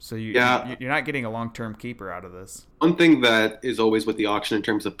more. So you're not getting a long-term keeper out of this. One thing that is always with the auction in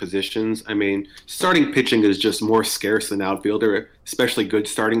terms of positions, I mean, starting pitching is just more scarce than outfielder, especially good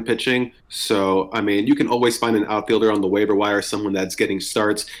starting pitching. So, I mean, you can always find an outfielder on the waiver wire, someone that's getting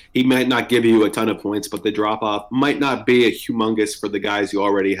starts. He might not give you a ton of points, but the drop-off might not be a humongous for the guys you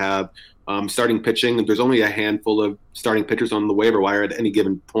already have. Starting pitching, there's only a handful of starting pitchers on the waiver wire at any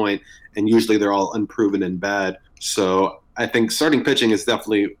given point, and usually they're all unproven and bad. So I think starting pitching is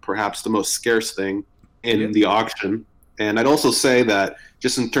definitely perhaps the most scarce thing in the auction. And I'd also say that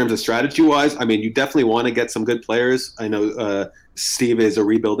just in terms of strategy-wise, I mean, you definitely want to get some good players. I know Steve is a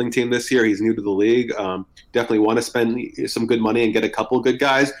rebuilding team this year. He's new to the league. Definitely want to spend some good money and get a couple good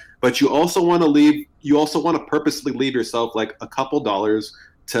guys. But you also want to purposely leave yourself like a couple dollars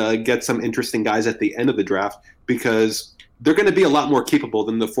to get some interesting guys at the end of the draft, because they're going to be a lot more capable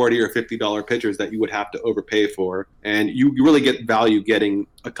than the $40 or $50 pitchers that you would have to overpay for. And you really get value getting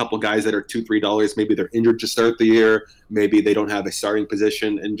a couple guys that are $2, $3. Maybe they're injured to start the year. Maybe they don't have a starting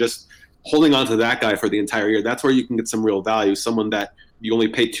position, and just holding on to that guy for the entire year. That's where you can get some real value. Someone that you only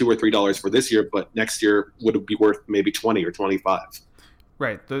paid $2 or $3 for this year, but next year would be worth maybe 20 or 25.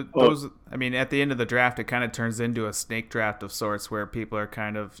 Right. Those, I mean, at the end of the draft, it kind of turns into a snake draft of sorts where people are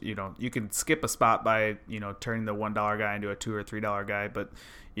kind of, you can skip a spot by, turning the $1 guy into a $2 or $3 guy. But,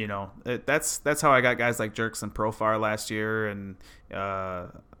 that's how I got guys like Jerks and Profar last year. And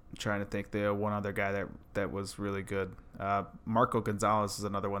I'm trying to think, the one other guy that was really good. Marco Gonzalez is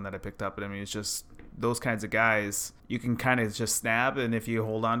another one that I picked up. But I mean, it's just those kinds of guys you can kind of just snap. And if you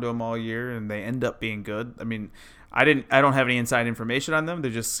hold on to them all year and they end up being good, I mean, I don't have any inside information on them. They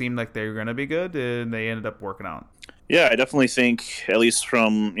just seemed like they were going to be good, and they ended up working out. Yeah, I definitely think, at least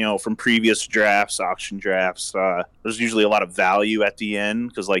from previous drafts, auction drafts, there's usually a lot of value at the end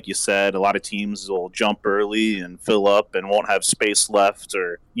because, like you said, a lot of teams will jump early and fill up and won't have space left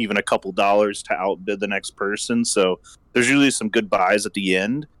or even a couple dollars to outbid the next person. So there's usually some good buys at the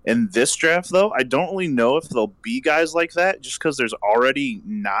end. In this draft, though, I don't really know if there'll be guys like that just because there's already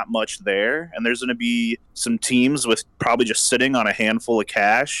not much there. And there's going to be some teams with probably just sitting on a handful of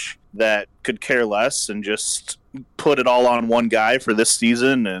cash that could care less and just put it all on one guy for this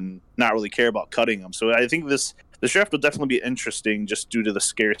season and not really care about cutting them. So I think this draft will definitely be interesting just due to the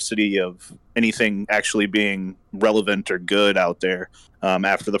scarcity of anything actually being relevant or good out there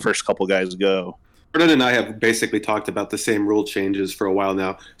after the first couple guys go. Jordan and I have basically talked about the same rule changes for a while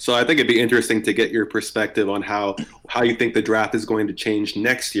now. So I think it'd be interesting to get your perspective on how you think the draft is going to change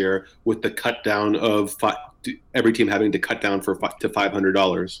next year with the cut down of every team having to cut down to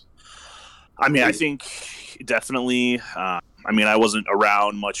 $500. I mean, I think definitely. I wasn't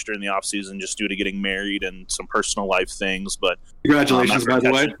around much during the offseason just due to getting married and some personal life things. But congratulations, by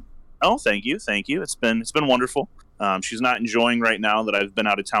the way. Oh, thank you. It's been wonderful. She's not enjoying right now that I've been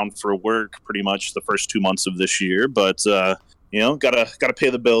out of town for work pretty much the first 2 months of this year. But gotta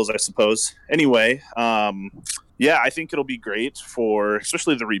pay the bills, I suppose. Anyway, I think it'll be great for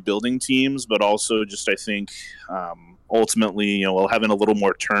especially the rebuilding teams, but also just I think ultimately, we'll having a little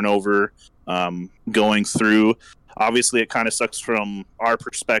more turnover going through. Obviously, it kind of sucks from our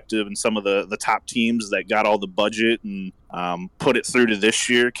perspective, and some of the top teams that got all the budget and put it through to this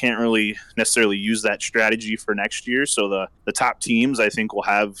year can't really necessarily use that strategy for next year. So the top teams, I think, will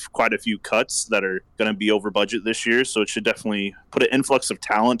have quite a few cuts that are going to be over budget this year. So it should definitely put an influx of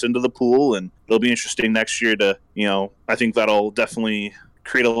talent into the pool, and it'll be interesting next year to, I think that'll definitely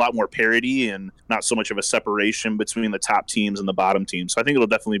create a lot more parity and not so much of a separation between the top teams and the bottom teams. So I think it'll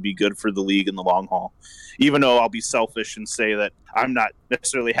definitely be good for the league in the long haul, even though I'll be selfish and say that I'm not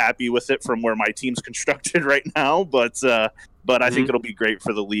necessarily happy with it from where my team's constructed right now. But I think it'll be great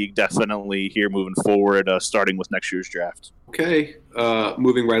for the league definitely here moving forward, starting with next year's draft. Okay,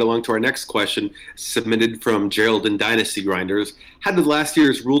 moving right along to our next question, submitted from Gerald and Dynasty Grinders. How did last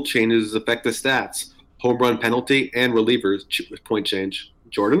year's rule changes affect the stats? Home run penalty and relievers point change.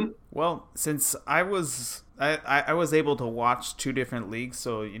 Jordan? Well, since I was able to watch two different leagues,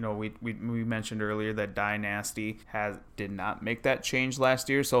 so we mentioned earlier that Dynasty did not make that change last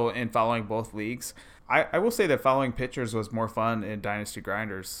year. So in following both leagues, I will say that following pitchers was more fun in Dynasty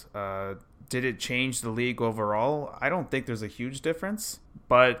Grinders. Did it change the league overall? I don't think there's a huge difference,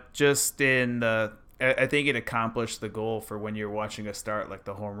 but just I think it accomplished the goal for when you're watching a start, like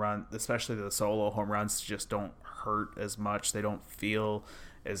the home run, especially the solo home runs just don't hurt as much. They don't feel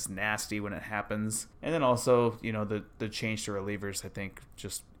as nasty when it happens. And then also, the change to relievers, I think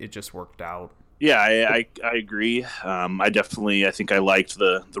it just worked out. Yeah, I agree. I think I liked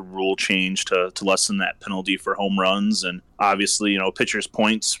the rule change to lessen that penalty for home runs. And obviously, pitchers'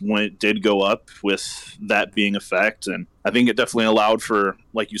 points did go up with that being effect. And I think it definitely allowed for,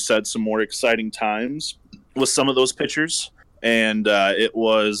 like you said, some more exciting times with some of those pitchers. And it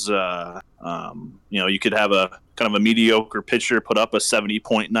was, you could have a kind of a mediocre pitcher put up a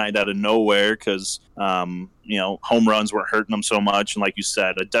 70-point night out of nowhere because, home runs weren't hurting them so much. And like you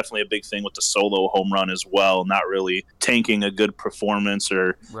said, definitely a big thing with the solo home run as well, not really tanking a good performance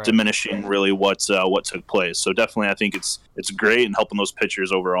or diminishing really what took place. So definitely I think it's great and helping those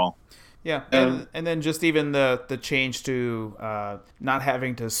pitchers overall. Yeah, and then just even the change to not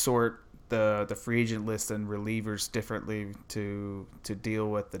having to sort the free agent list and relievers differently to deal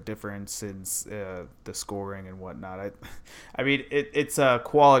with the difference in the scoring and whatnot. I mean, it's a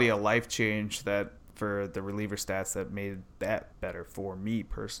quality of life change that for the reliever stats that made that better for me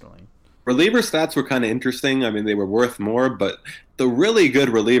personally. Reliever stats were kind of interesting. I mean, they were worth more, but the really good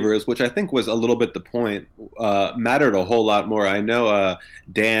relievers, which I think was a little bit the point, mattered a whole lot more. I know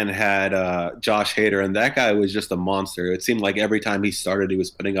Dan had Josh Hader, and that guy was just a monster. It seemed like every time he started, he was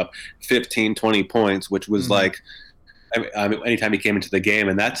putting up 15, 20 points, which was like, I mean, anytime he came into the game.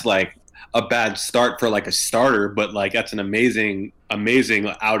 And that's like, a bad start for like a starter, but like that's an amazing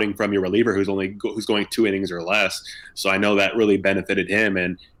outing from your reliever who's going 2 innings or less. So I know that really benefited him.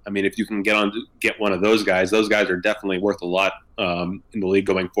 And I mean, if you can get one of those guys are definitely worth a lot in the league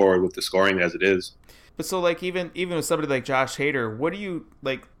going forward with the scoring as it is. But so, like, even with somebody like Josh Hader, what do you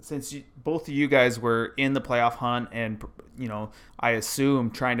like? Since both of you guys were in the playoff hunt, and I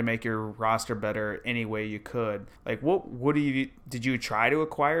assume trying to make your roster better any way you could. Like, did you try to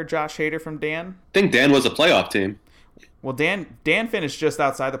acquire Josh Hader from Dan? I think Dan was a playoff team. Well, Dan finished just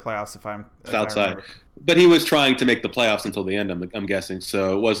outside the playoffs, if outside. But he was trying to make the playoffs until the end, I'm guessing.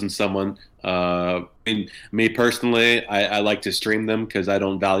 So it wasn't someone. Me personally, I like to stream them because I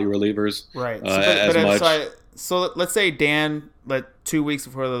don't value relievers as much. So let's say Dan, 2 weeks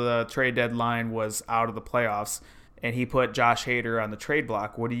before the trade deadline, was out of the playoffs, and he put Josh Hader on the trade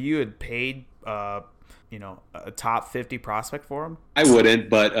block. What you had paid? A top 50 prospect for him? I wouldn't,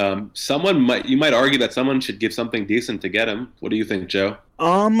 but you might argue that someone should give something decent to get him. What do you think, Joe?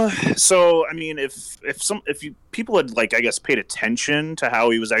 So I mean, if people had paid attention to how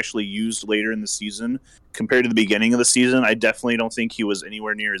he was actually used later in the season compared to the beginning of the season, I definitely don't think he was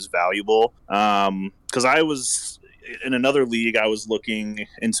anywhere near as valuable. Because I was in another league, I was looking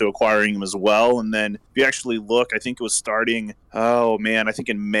into acquiring him as well. And then if you actually look, I think it was starting, I think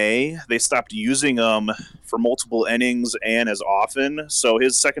in May, they stopped using him for multiple innings and as often. So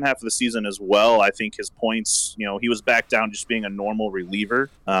his second half of the season as well, I think his points, he was back down just being a normal reliever.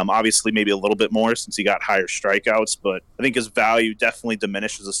 Obviously, maybe a little bit more since he got higher strikeouts, but I think his value definitely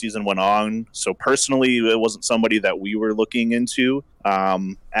diminished as the season went on. So personally, it wasn't somebody that we were looking into.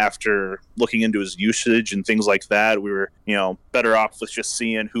 After looking into his usage and things like that, we were, better off with just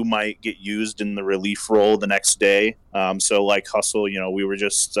seeing who might get used in the relief role the next day. So like Hustle, we were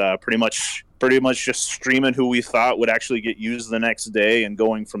just pretty much just streaming who we thought would actually get used the next day and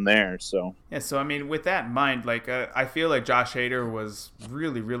going from there. So yeah, so I mean, with that in mind, I feel like Josh Hader was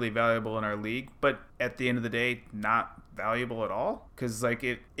really, really valuable in our league, but at the end of the day, not valuable at all. Because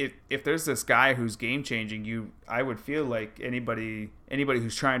if there's this guy who's game changing, I would feel like anybody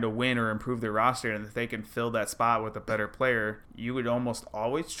who's trying to win or improve their roster, and if they can fill that spot with a better player, you would almost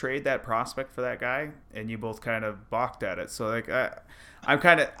always trade that prospect for that guy, and you both kind of balked at it. So I'm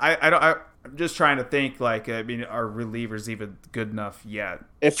just trying to think, are relievers even good enough yet?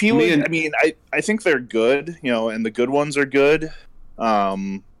 If he was, I think they're good, and the good ones are good.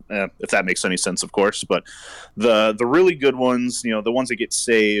 If that makes any sense, of course. But the really good ones, the ones that get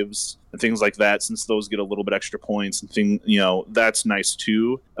saves and things like that, since those get a little bit extra points and that's nice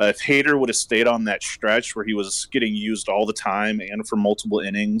too. If Hader would have stayed on that stretch where he was getting used all the time and for multiple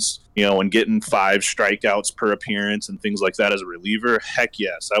innings, and getting 5 strikeouts per appearance and things like that as a reliever, heck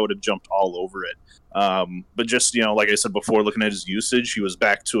yes, I would have jumped all over it. But just, like I said before, looking at his usage, he was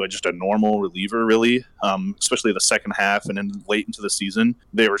back to just a normal reliever, really, especially the second half and then late into the season.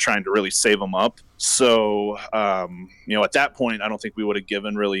 They were trying to really save him up. So, at that point, I don't think we would have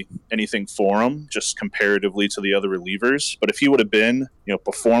given really anything for him, just comparatively to the other relievers. But if he would have been,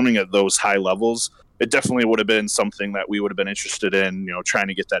 performing at those high levels, it definitely would have been something that we would have been interested in, trying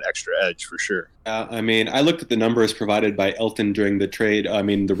to get that extra edge for sure. I looked at the numbers provided by Elton during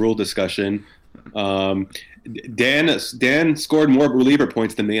the rule discussion. Dan scored more reliever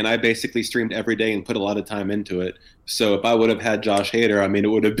points than me, and I basically streamed every day and put a lot of time into it. So if I would have had Josh Hader, it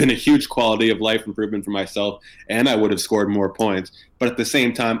would have been a huge quality of life improvement for myself, and I would have scored more points. But at the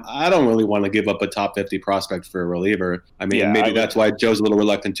same time, I don't really want to give up a top 50 prospect for a reliever. That's why Joe's a little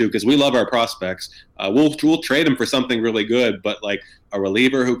reluctant too, because we love our prospects. We'll trade him for something really good, but a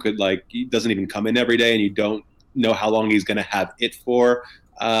reliever who he doesn't even come in every day, and you don't know how long he's going to have it for.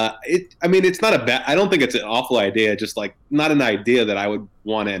 It's not I don't think it's an awful idea, just not an idea that I would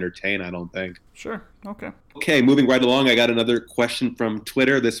want to entertain, I don't think. Sure. Okay, moving right along, I got another question from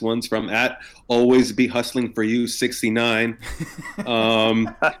Twitter. This one's from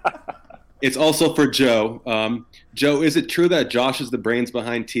 @AlwaysBeHustlingForYou69. It's also for Joe. Joe, is it true that Josh is the brains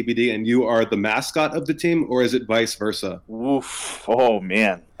behind TBD and you are the mascot of the team, or is it vice versa? Oof. Oh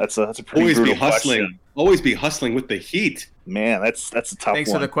man, that's a pretty always brutal be hustling. Question. Always be hustling with the heat. Man, that's a tough one.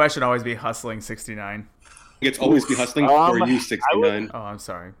 Thanks for the question. Always be hustling 69. It's always be hustling for you 69. I'm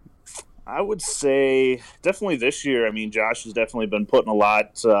sorry. I would say definitely this year. Josh has definitely been putting a lot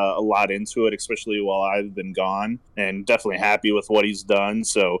into it, especially while I've been gone, and definitely happy with what he's done.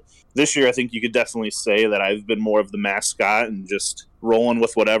 So this year, I think you could definitely say that I've been more of the mascot and just rolling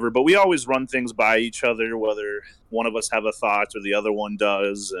with whatever. But we always run things by each other, whether one of us have a thought or the other one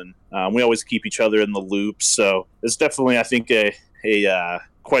does, and we always keep each other in the loop. So it's definitely, I think, a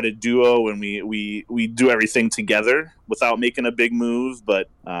quite a duo, and we do everything together without making a big move. But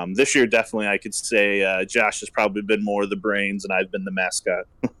this year, definitely, I could say Josh has probably been more the brains, and I've been the mascot.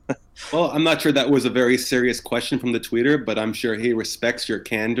 Well, I'm not sure that was a very serious question from the tweeter, but I'm sure he respects your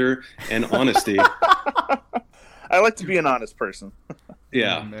candor and honesty. I like to be an honest person.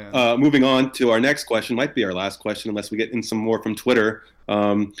 Yeah. Moving on to our next question, might be our last question, unless we get in some more from Twitter.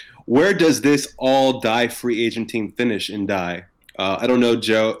 Where does this all-die free agent team finish in die? I don't know,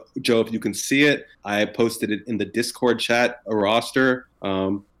 Joe, if you can see it. I posted it in the Discord chat, a roster.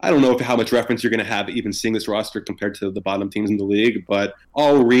 I don't know how much reference you're going to have even seeing this roster compared to the bottom teams in the league, but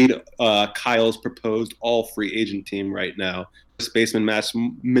I'll read Kyle's proposed all-free agent team right now. First baseman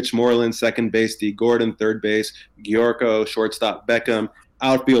Mitch Moreland, second base D. Gordon, third base Gyorko, shortstop Beckham,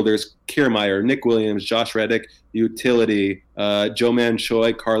 outfielders Kiermaier, Nick Williams, Josh Reddick, utility Joe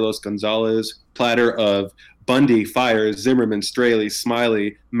Choi, Carlos Gonzalez, platter of Bundy, Fires, Zimmerman, Straley,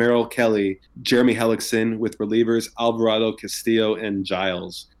 Smiley, Merrill Kelly, Jeremy Hellickson, with relievers Alvarado, Castillo, and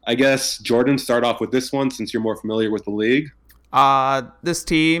Giles. I guess, Jordan, start off with this one since you're more familiar with the league. This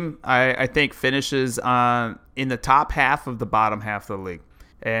team, I think, finishes in the top half of the bottom half of the league.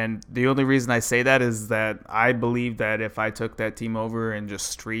 And the only reason I say that is that I believe that if I took that team over and just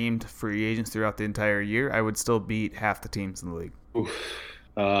streamed free agents throughout the entire year, I would still beat half the teams in the league.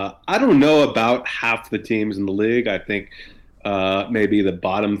 I don't know about half the teams in the league. I think maybe the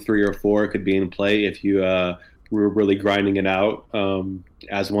bottom 3 or 4 could be in play if you were really grinding it out,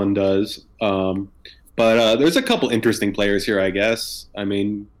 as one does. But there's a couple interesting players here, I guess. I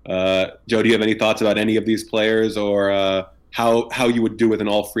mean, Joe, do you have any thoughts about any of these players, or how you would do with an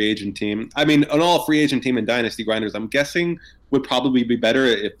all free agent team? I mean, an all free agent team in Dynasty Grinders, I'm guessing, would probably be better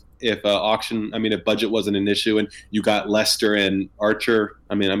if budget wasn't an issue and you got Lester and Archer.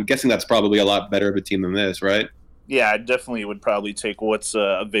 I mean, I'm guessing that's probably a lot better of a team than this, right? Yeah, I definitely would probably take what's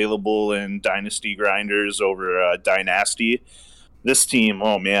available in Dynasty Grinders over Dynasty. This team,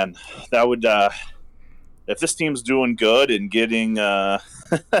 oh man, that would if this team's doing good and getting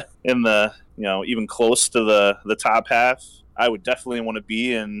in the even close to the top half, I would definitely want to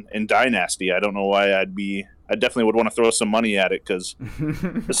be in Dynasty. I don't know why I definitely would want to throw some money at it, because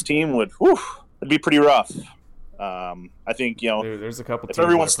this team it'd be pretty rough. I think there's a couple. If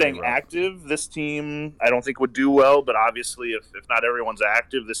everyone's staying active, this team I don't think would do well. But obviously, if not everyone's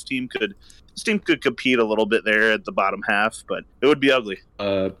active, this team could compete a little bit there at the bottom half. But it would be ugly.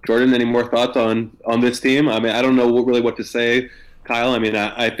 Jordan, any more thoughts on this team? I mean, I don't know what to say, Kyle. I mean,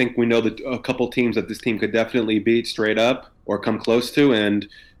 I think we know that a couple teams that this team could definitely beat straight up or come close to, and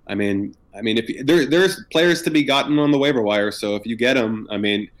I mean, if there's players to be gotten on the waiver wire, so if you get them, I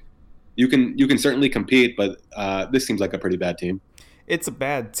mean, you can certainly compete, but this seems like a pretty bad team. It's a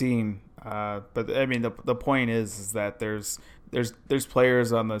bad team, but I mean, the point is that there's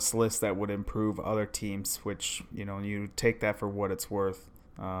players on this list that would improve other teams, which you take that for what it's worth.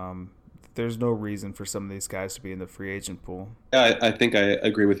 There's no reason for some of these guys to be in the free agent pool. Yeah, I think I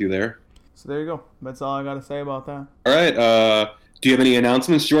agree with you there. So there you go. That's all I got to say about that. All right. Do you have any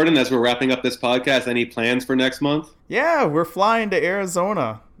announcements, Jordan, as we're wrapping up this podcast? Any plans for next month? Yeah, we're flying to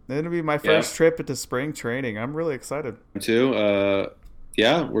Arizona. It'll be my first trip into spring training. I'm really excited. Me too.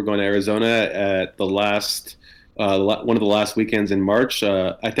 We're going to Arizona at the last one of the last weekends in March.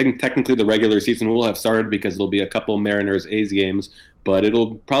 I think technically the regular season will have started because there'll be a couple Mariners A's games, but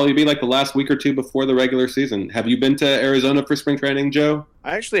it'll probably be like the last week or two before the regular season. Have you been to Arizona for spring training, Joe?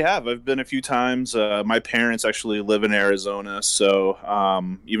 I actually have. I've been a few times. My parents actually live in Arizona, so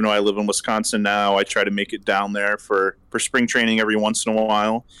even though I live in Wisconsin now, I try to make it down there for spring training every once in a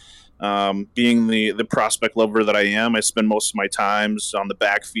while. Being the prospect lover that I am, I spend most of my times on the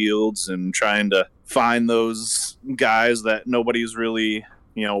backfields and trying to find those guys that nobody's really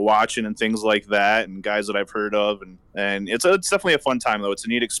watching and things like that, and guys that I've heard of, and it's definitely a fun time though. It's a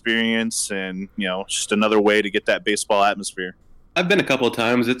neat experience, and just another way to get that baseball atmosphere. I've been a couple of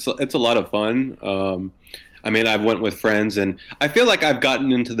times. It's a lot of fun. I mean, I've went with friends, and I feel like I've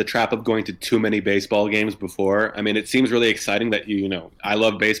gotten into the trap of going to too many baseball games before. I mean, it seems really exciting that I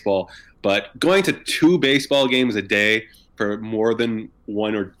love baseball, but going to 2 baseball games a day for more than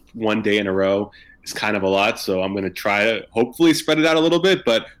one day in a row is kind of a lot. So I'm going to try to hopefully spread it out a little bit,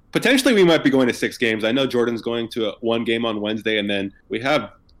 but potentially we might be going to 6 games. I know Jordan's going to 1 game on Wednesday, and then we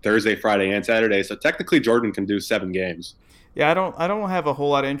have Thursday, Friday, and Saturday. So technically Jordan can do 7 games. Yeah, I don't have a whole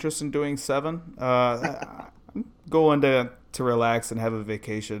lot of interest in doing 7. I'm going to relax and have a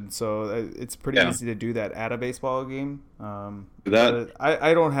vacation, so it's pretty easy to do that at a baseball game.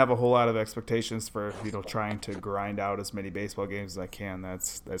 I don't have a whole lot of expectations for trying to grind out as many baseball games as I can.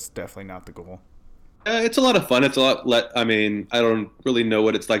 That's definitely not the goal. It's a lot of fun. It's a lot. I mean, I don't really know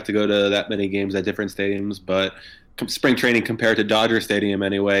what it's like to go to that many games at different stadiums, but spring training compared to Dodger Stadium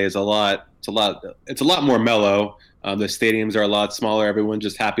anyway is a lot. It's a lot more mellow. The stadiums are a lot smaller. Everyone's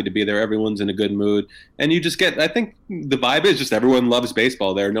just happy to be there. Everyone's in a good mood, and you just get. I think the vibe is just everyone loves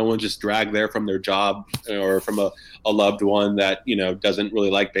baseball there. No one's just dragged there from their job or from a loved one that doesn't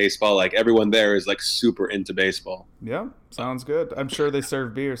really like baseball. Like everyone there is like super into baseball. Yeah, sounds good. I'm sure they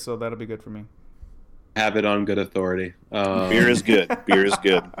serve beer, so that'll be good for me. Have it on good authority. Beer is good. Beer is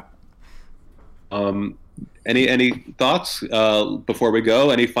good. Any thoughts before we go?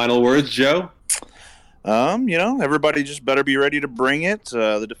 Any final words, Joe? Everybody just better be ready to bring it.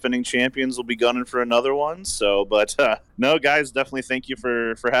 The defending champions will be gunning for another one. So, but no, guys, definitely thank you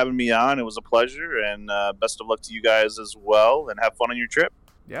for having me on. It was a pleasure, and best of luck to you guys as well, and have fun on your trip.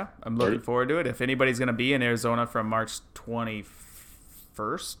 Yeah, I'm looking forward to it. If anybody's going to be in Arizona from March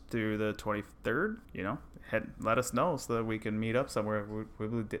 21st through the 23rd, let us know so that we can meet up somewhere.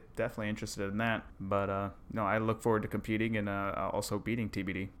 We're definitely interested in that. But no, I look forward to competing and also beating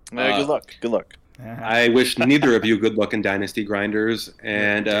TBD. Good luck. Good luck. I wish neither of you good luck in Dynasty Grinders,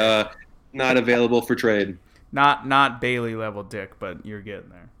 and not available for trade. Not Bailey level dick, but you're getting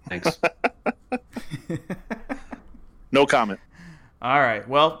there. Thanks. No comment. All right.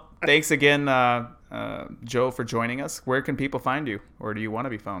 Well, thanks again, Joe, for joining us. Where can people find you, or do you want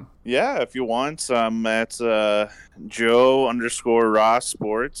to be found? Yeah, if you want, I'm at Joe_Ross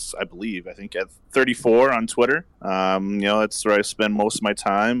Sports, I believe. I think at 34 on Twitter. That's where I spend most of my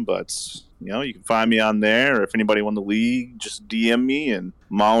time, but you can find me on there, or if anybody won the league, just DM me, and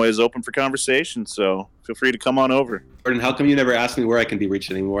I'm always open for conversation, so feel free to come on over. Jordan, how come you never ask me where I can be reached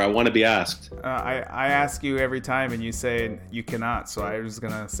anymore? I want to be asked. I ask you every time, and you say you cannot, so I was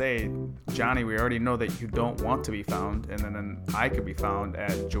going to say, Johnny, we already know that you don't want to be found, and then I could be found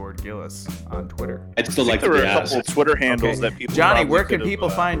at George Gillis on Twitter. I'd still like to be asked. There were a couple Twitter handles that people Johnny, where can people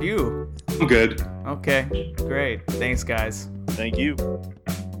find you? I'm good. Okay, great. Thanks, guys. Thank you.